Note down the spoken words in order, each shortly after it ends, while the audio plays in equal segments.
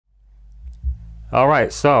All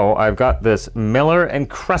right, so I've got this Miller and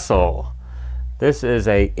Kreisel. This is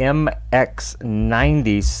a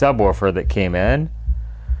MX90 subwoofer that came in.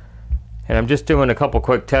 And I'm just doing a couple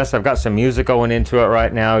quick tests. I've got some music going into it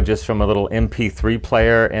right now just from a little MP3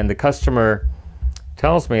 player, and the customer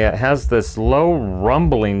tells me it has this low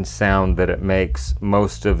rumbling sound that it makes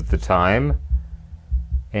most of the time.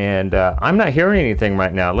 And I'm not hearing anything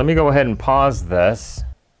right now. Let me go ahead and pause this.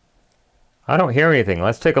 I don't hear anything.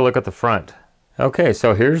 Let's take a look at the front. Okay,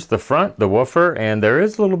 so here's the front, the woofer, and there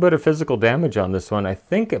is a little bit of physical damage on this one. I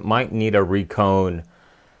think it might need a recone.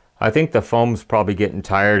 I think the foam's probably getting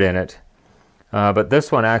tired in it. But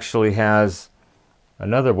this one actually has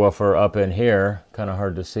another woofer up in here. Kind of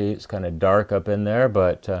hard to see. It's kind of dark up in there,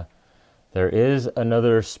 but there is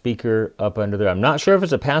another speaker up under there. I'm not sure if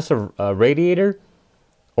it's a passive radiator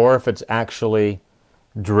or if it's actually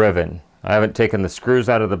driven. I haven't taken the screws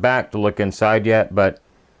out of the back to look inside yet, but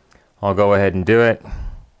I'll go ahead and do it.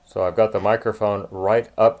 So I've got the microphone right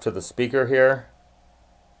up to the speaker here.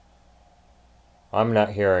 I'm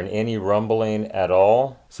not hearing any rumbling at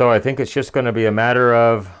all. So I think it's just going to be a matter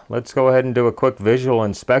of, let's go ahead and do a quick visual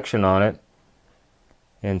inspection on it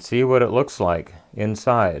and see what it looks like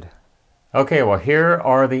inside. Okay, well here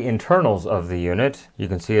are the internals of the unit. You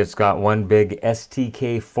can see it's got one big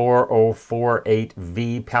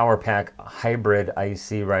STK4048V power pack hybrid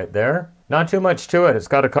IC right there. Not too much to it. It's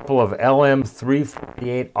got a couple of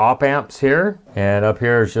LM348 op amps here. And up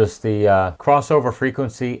here is just the crossover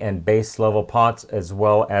frequency and base level pots, as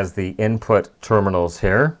well as the input terminals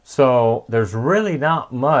here. So there's really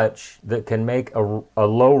not much that can make a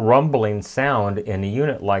low rumbling sound in a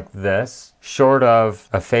unit like this, short of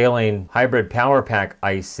a failing hybrid power pack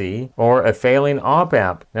IC or a failing op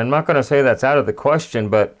amp. And I'm not going to say that's out of the question,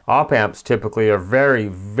 but op amps typically are very,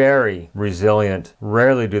 very resilient.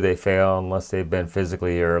 Rarely do they fail unless they've been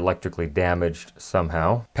physically or electrically damaged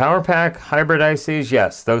somehow. Power pack hybrid ICs,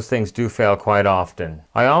 yes, those things do fail quite often.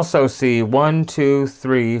 I also see 1, 2,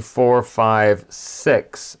 3, 4, 5,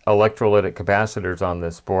 6 electrolytic capacitors on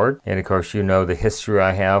this board. And of course, you know the history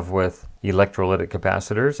I have with electrolytic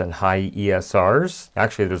capacitors and high ESRs.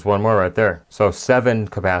 Actually, there's one more right there. So 7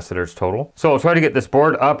 capacitors total. So I'll try to get this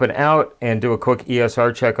board up and out and do a quick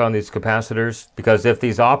ESR check on these capacitors, because if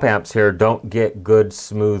these op amps here don't get good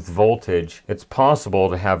smooth voltage, it's possible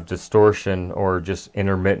to have distortion or just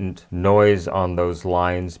intermittent noise on those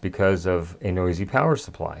lines because of a noisy power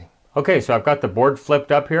supply. Okay, so I've got the board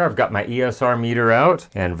flipped up here. I've got my ESR meter out,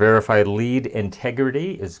 and verified lead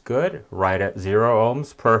integrity is good, right at 0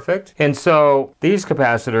 ohms, perfect. And so these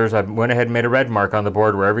capacitors, I went ahead and made a red mark on the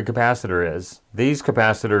board where every capacitor is. These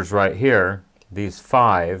capacitors right here, these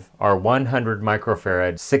 5, are 100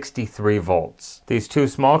 microfarad, 63 volts. These 2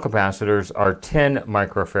 small capacitors are 10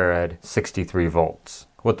 microfarad, 63 volts.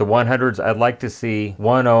 With the 100s, I'd like to see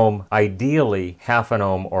 1 ohm, ideally half an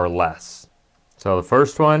ohm or less. So the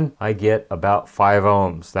first one, I get about 5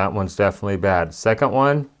 ohms. That one's definitely bad. Second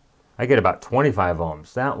one, I get about 25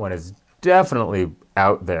 ohms. That one is definitely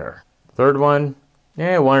out there. Third one,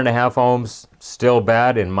 1.5 ohms, still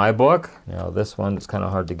bad in my book. Now this one is kind of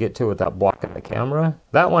hard to get to without blocking the camera.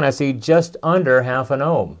 That one I see just under half an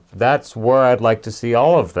ohm. That's where I'd like to see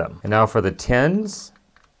all of them. And now for the 10s,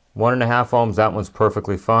 1.5 ohms, that one's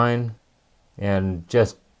perfectly fine. And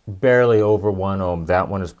just barely over 1 ohm, that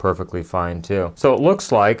one is perfectly fine too. So it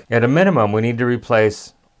looks like at a minimum we need to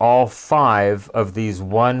replace all 5 of these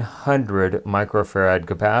 100 microfarad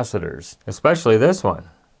capacitors, especially this one.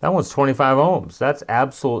 That one's 25 ohms. That's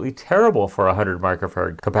absolutely terrible for a 100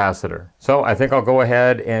 microfarad capacitor. So I think I'll go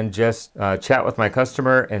ahead and just chat with my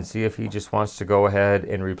customer and see if he just wants to go ahead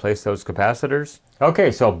and replace those capacitors.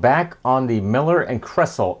 Okay, so back on the Miller and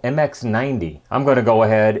Kreisel MX90, I'm going to go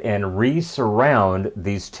ahead and re-surround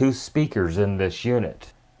these 2 speakers in this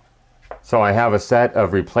unit. So I have a set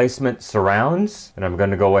of replacement surrounds, and I'm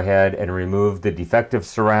going to go ahead and remove the defective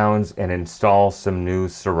surrounds and install some new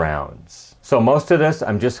surrounds. So most of this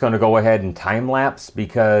I'm just going to go ahead and time lapse,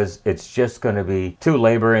 because it's just going to be too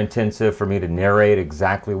labor intensive for me to narrate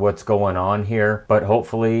exactly what's going on here. But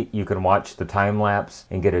hopefully you can watch the time lapse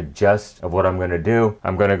and get a gist of what I'm going to do.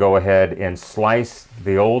 I'm going to go ahead and slice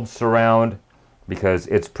the old surround because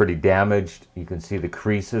it's pretty damaged. You can see the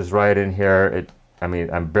creases right in here. I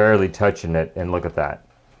mean, I'm barely touching it, and look at that.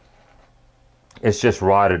 It's just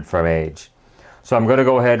rotted from age. So I'm going to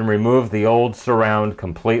go ahead and remove the old surround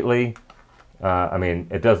completely. I mean,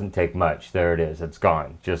 it doesn't take much. There it is. It's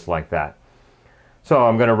gone, just like that. So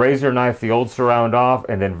I'm going to razor knife the old surround off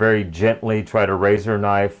and then very gently try to razor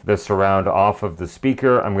knife the surround off of the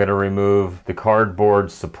speaker. I'm going to remove the cardboard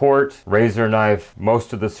support, razor knife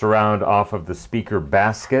most of the surround off of the speaker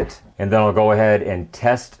basket, and then I'll go ahead and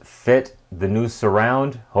test fit the new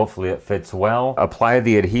surround. Hopefully it fits well. Apply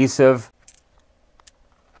the adhesive.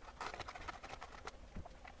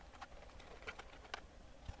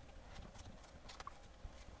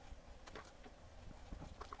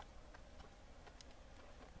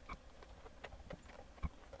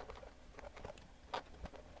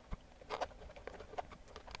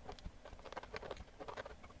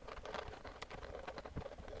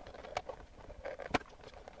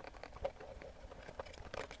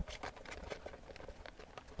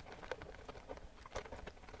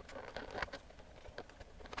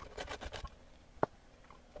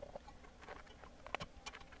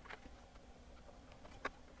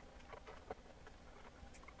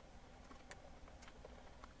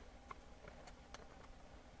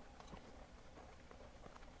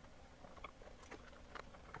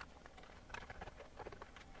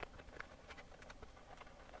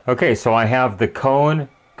 Okay, so I have the cone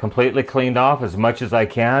completely cleaned off as much as I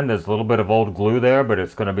can. There's a little bit of old glue there, but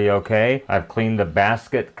it's going to be okay. I've cleaned the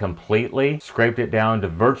basket completely, scraped it down to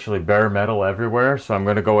virtually bare metal everywhere. So I'm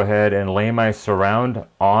going to go ahead and lay my surround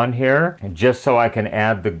on here, and just so I can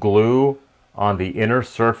add the glue on the inner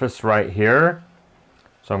surface right here.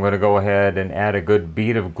 So I'm going to go ahead and add a good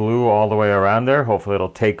bead of glue all the way around there. Hopefully it'll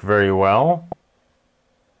take very well.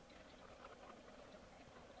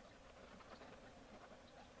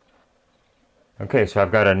 Okay, so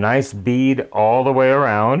I've got a nice bead all the way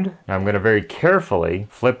around. Now I'm going to very carefully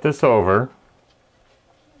flip this over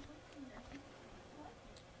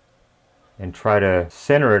and try to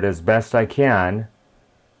center it as best I can.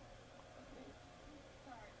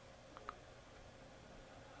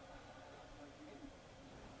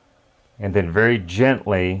 And then very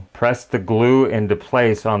gently press the glue into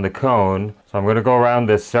place on the cone. So I'm going to go around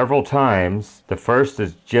this several times. The first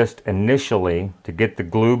is just initially to get the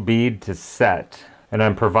glue bead to set. And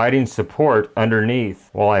I'm providing support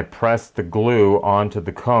underneath while I press the glue onto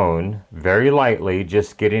the cone very lightly,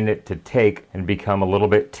 just getting it to take and become a little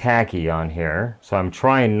bit tacky on here. So I'm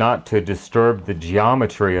trying not to disturb the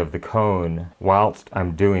geometry of the cone whilst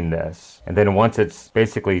I'm doing this. And then once it's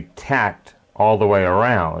basically tacked all the way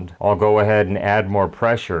around, I'll go ahead and add more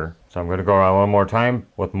pressure. So I'm going to go around one more time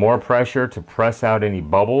with more pressure to press out any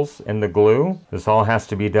bubbles in the glue. This all has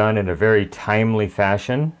to be done in a very timely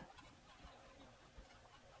fashion.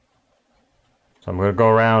 So I'm going to go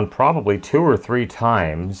around probably 2 or 3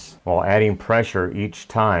 times while adding pressure each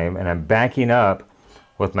time, and I'm backing up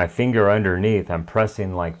with my finger underneath. I'm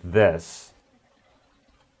pressing like this.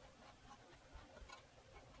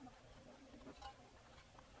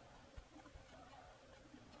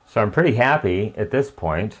 So I'm pretty happy at this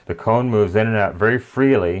point. The cone moves in and out very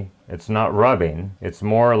freely. It's not rubbing. It's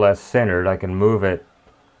more or less centered. I can move it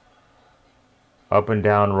up and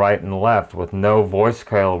down, right and left with no voice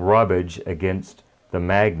coil rubbage against the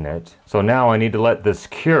magnet. So now I need to let this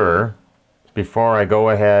cure before I go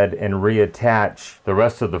ahead and reattach the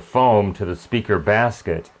rest of the foam to the speaker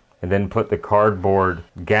basket and then put the cardboard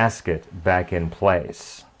gasket back in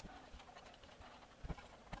place.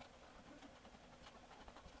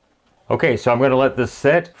 Okay, so I'm going to let this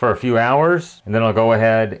sit for a few hours, and then I'll go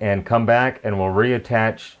ahead and come back and we'll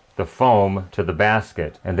reattach the foam to the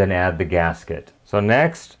basket and then add the gasket. So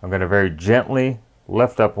next, I'm going to very gently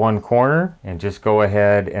lift up one corner and just go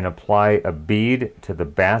ahead and apply a bead to the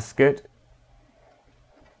basket.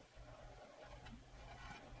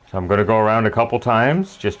 So I'm going to go around a couple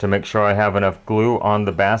times just to make sure I have enough glue on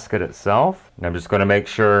the basket itself. And I'm just going to make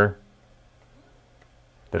sure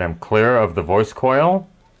that I'm clear of the voice coil.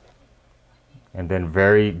 And then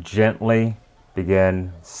very gently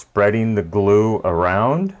begin spreading the glue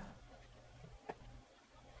around.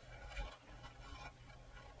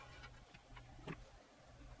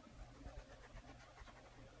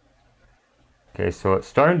 Okay, so it's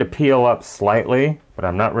starting to peel up slightly, but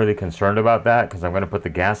I'm not really concerned about that because I'm going to put the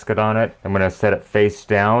gasket on it. I'm going to set it face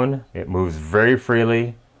down. It moves very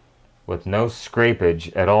freely with no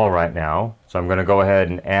scrapage at all right now. So I'm going to go ahead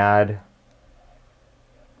and add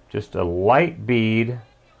just a light bead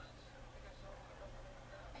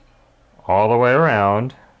all the way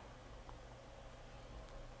around.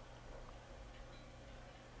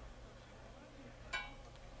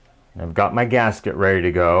 I've got my gasket ready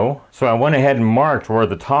to go. So I went ahead and marked where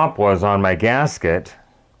the top was on my gasket.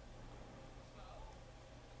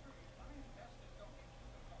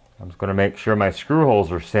 I'm just going to make sure my screw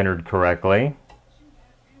holes are centered correctly.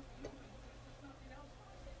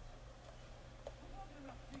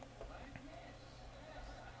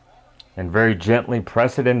 and very gently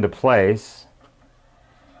press it into place.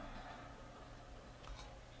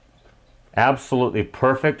 Absolutely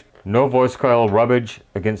perfect. No voice coil rubbage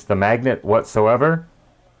against the magnet whatsoever.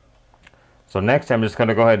 So next I'm just going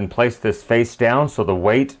to go ahead and place this face down so the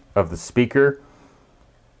weight of the speaker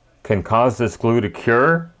can cause this glue to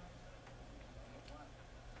cure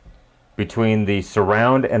between the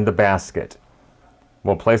surround and the basket.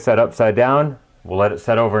 We'll place that upside down, we'll let it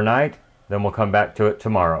set overnight, then we'll come back to it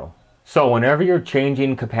tomorrow. So whenever you're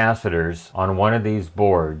changing capacitors on one of these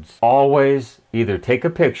boards, always either take a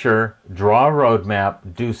picture, draw a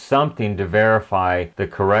roadmap, do something to verify the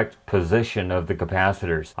correct position of the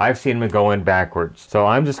capacitors. I've seen them go in backwards. So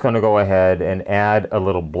I'm just going to go ahead and add a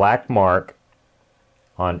little black mark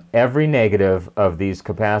on every negative of these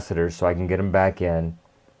capacitors so I can get them back in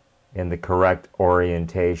the correct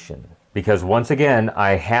orientation. Because once again,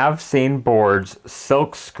 I have seen boards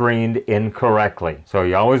silk screened incorrectly. So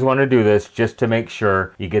you always want to do this just to make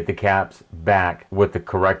sure you get the caps back with the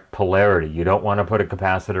correct polarity. You don't want to put a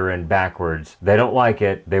capacitor in backwards. They don't like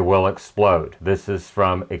it, they will explode. This is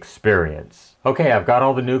from experience. Okay, I've got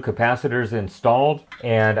all the new capacitors installed,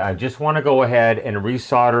 and I just want to go ahead and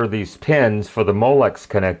resolder these pins for the molex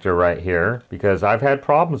connector right here, because I've had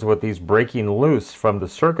problems with these breaking loose from the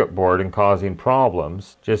circuit board and causing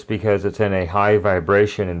problems just because it's in a high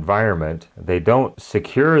vibration environment. They don't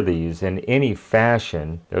secure these in any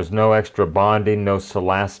fashion. There's no extra bonding, no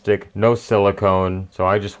silastic, no silicone. So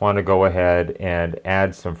I just want to go ahead and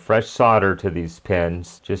add some fresh solder to these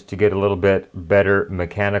pins just to get a little bit better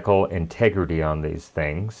mechanical integrity on these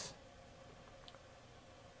things.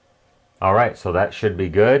 Alright, so that should be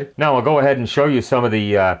good. Now I'll go ahead and show you some of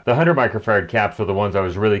the 100 microfarad caps are the ones I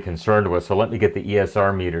was really concerned with, so let me get the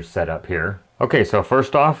ESR meter set up here. Okay, so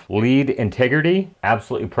first off, lead integrity,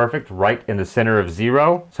 absolutely perfect, right in the center of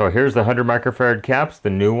 0. So here's the 100 microfarad caps, the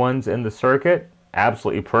new ones in the circuit,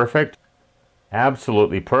 absolutely perfect,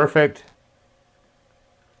 absolutely perfect,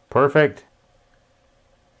 perfect,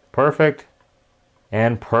 perfect,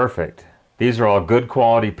 and perfect. These are all good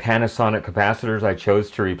quality Panasonic capacitors I chose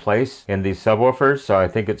to replace in these subwoofers, so I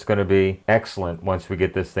think it's going to be excellent once we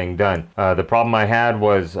get this thing done. The problem I had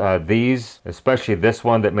was these, especially this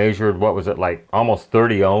one that measured, what was it, like almost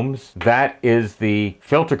 30 ohms? That is the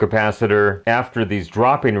filter capacitor after these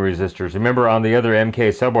dropping resistors. Remember on the other MK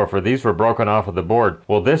subwoofer, these were broken off of the board.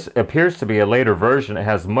 Well, this appears to be a later version. It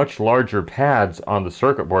has much larger pads on the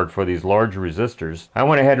circuit board for these large resistors. I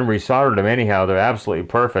went ahead and resoldered them anyhow. They're absolutely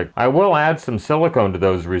perfect. I will add some silicone to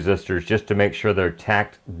those resistors just to make sure they're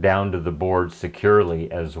tacked down to the board securely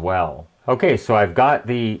as well. Okay, so I've got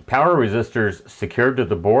the power resistors secured to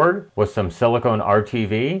the board with some silicone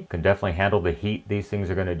RTV. Can definitely handle the heat these things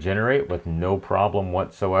are going to generate with no problem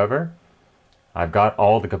whatsoever. I've got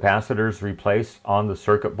all the capacitors replaced on the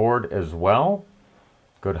circuit board as well.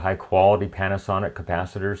 Good high quality Panasonic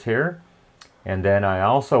capacitors here. And then I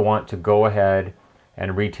also want to go ahead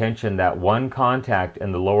and retension that one contact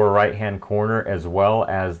in the lower right hand corner as well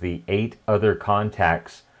as the 8 other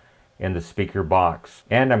contacts in the speaker box.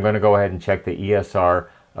 And I'm going to go ahead and check the ESR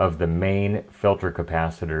of the main filter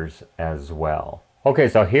capacitors as well. Okay,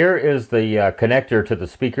 so here is the connector to the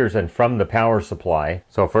speakers and from the power supply.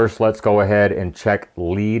 So first let's go ahead and check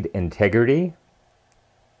lead integrity.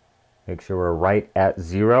 Make sure we're right at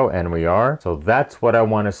 0, and we are. So that's what I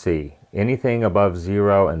want to see. Anything above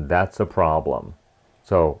 0 and that's a problem.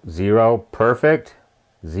 So 0, perfect,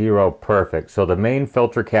 0, perfect. So the main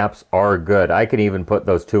filter caps are good. I can even put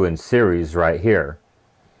those two in series right here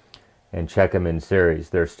and check them in series.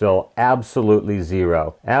 They're still absolutely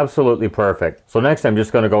 0. Absolutely perfect. So next I'm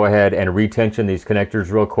just going to go ahead and retension these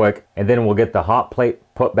connectors real quick, and then we'll get the hot plate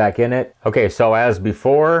put back in it. Okay, so as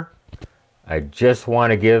before, I just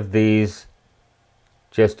want to give these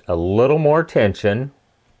just a little more tension,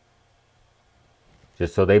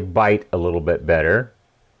 just so they bite a little bit better.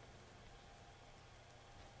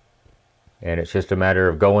 And it's just a matter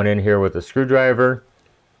of going in here with a screwdriver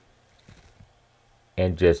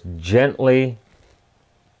and just gently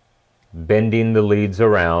bending the leads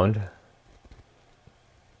around,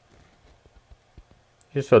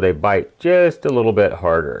 just so they bite just a little bit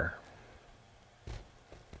harder.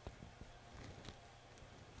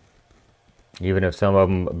 Even if some of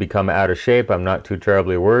them become out of shape, I'm not too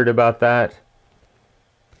terribly worried about that.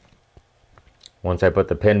 Once I put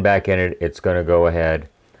the pin back in it, it's going to go ahead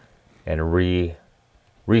and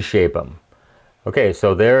reshape them. Okay,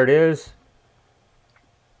 so there it is.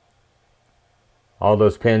 All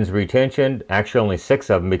those pins retentioned. Actually only 6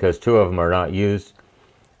 of them because 2 of them are not used.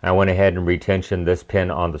 I went ahead and retensioned this pin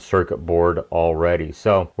on the circuit board already.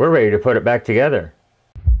 So we're ready to put it back together.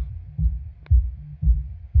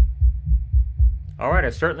 Alright,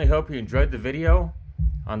 I certainly hope you enjoyed the video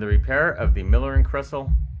on the repair of the Miller and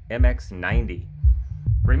Kreisel MX90.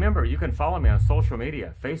 Remember, you can follow me on social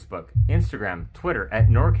media, Facebook, Instagram, Twitter at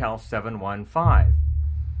NorCal715.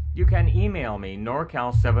 You can email me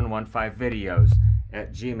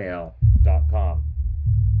norcal715videos@gmail.com.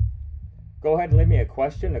 Go ahead and leave me a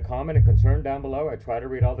question, a comment, a concern down below. I try to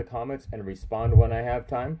read all the comments and respond when I have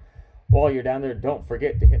time. While you're down there, don't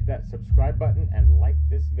forget to hit that subscribe button and like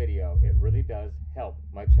this video. It really does help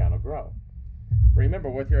my channel grow. Remember,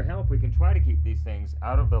 with your help, we can try to keep these things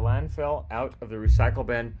out of the landfill, out of the recycle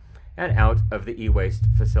bin, and out of the e-waste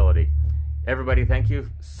facility. Everybody, thank you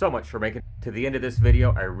so much for making it to the end of this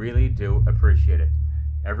video. I really do appreciate it.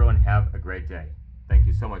 Everyone have a great day. Thank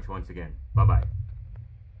you so much once again. Bye-bye.